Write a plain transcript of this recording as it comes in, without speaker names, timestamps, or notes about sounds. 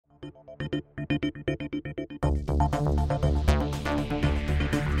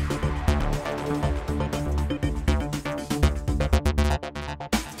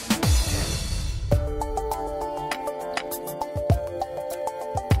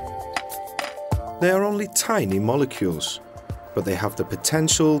They are only tiny molecules, but they have the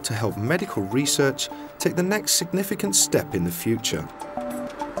potential to help medical research take the next significant step in the future.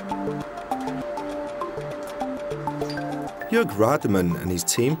 Jörg Rademann and his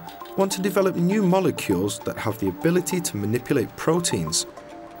team want to develop new molecules that have the ability to manipulate proteins,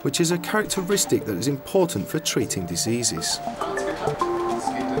 which is a characteristic that is important for treating diseases.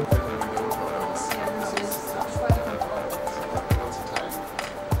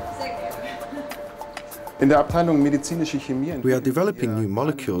 We are developing new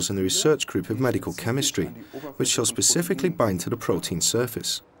molecules in the research group of medical chemistry, which shall specifically bind to the protein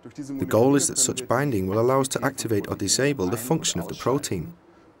surface. The goal is that such binding will allow us to activate or disable the function of the protein.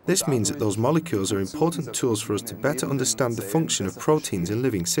 This means that those molecules are important tools for us to better understand the function of proteins in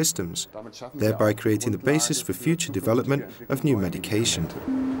living systems, thereby creating the basis for future development of new medication.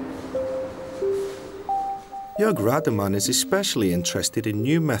 Jörg Rademann is especially interested in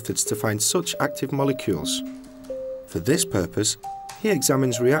new methods to find such active molecules. For this purpose, he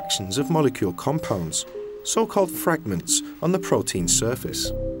examines reactions of molecule compounds, so-called fragments, on the protein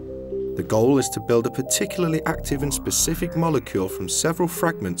surface. The goal is to build a particularly active and specific molecule from several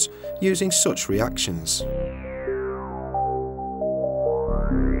fragments using such reactions.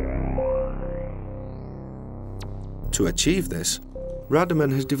 To achieve this,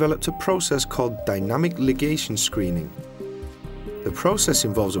 Rademann has developed a process called dynamic ligation screening. The process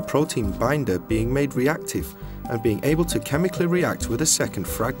involves a protein binder being made reactive and being able to chemically react with a second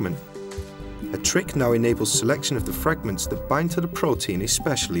fragment. A trick now enables selection of the fragments that bind to the protein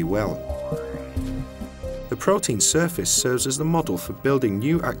especially well. The protein surface serves as the model for building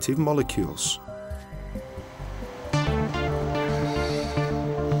new active molecules.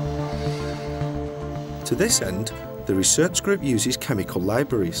 To this end, the research group uses chemical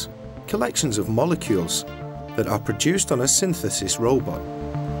libraries, collections of molecules, that are produced on a synthesis robot.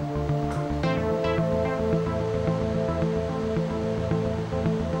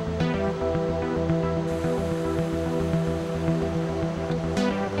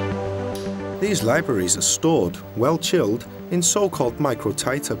 These libraries are stored, well chilled, in so-called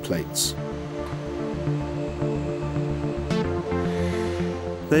microtiter plates.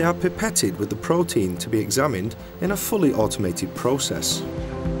 They are pipetted with the protein to be examined in a fully automated process.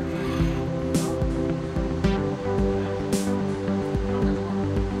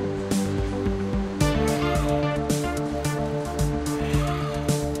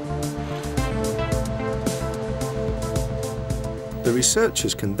 The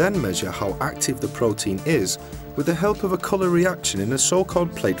researchers can then measure how active the protein is with the help of a colour reaction in a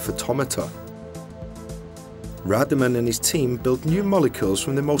so-called plate photometer. Rademann and his team build new molecules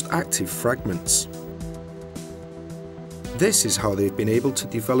from the most active fragments. This is how they've been able to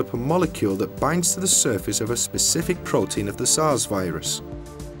develop a molecule that binds to the surface of a specific protein of the SARS virus.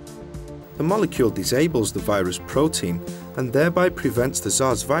 The molecule disables the virus protein and thereby prevents the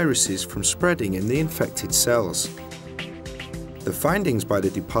SARS viruses from spreading in the infected cells. The findings by the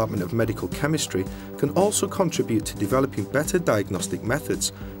Department of Medical Chemistry can also contribute to developing better diagnostic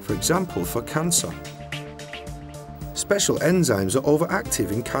methods, for example for cancer. Special enzymes are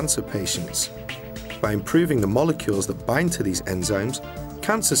overactive in cancer patients. By improving the molecules that bind to these enzymes,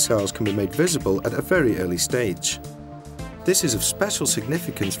 cancer cells can be made visible at a very early stage. This is of special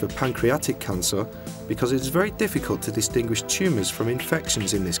significance for pancreatic cancer because it is very difficult to distinguish tumours from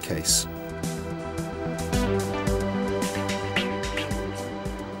infections in this case.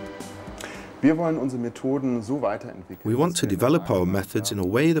 We want to develop our methods in a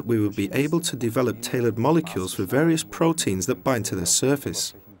way that we will be able to develop tailored molecules for various proteins that bind to their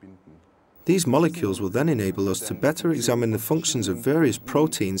surface. These molecules will then enable us to better examine the functions of various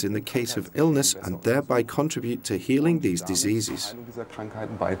proteins in the case of illness and thereby contribute to healing these diseases.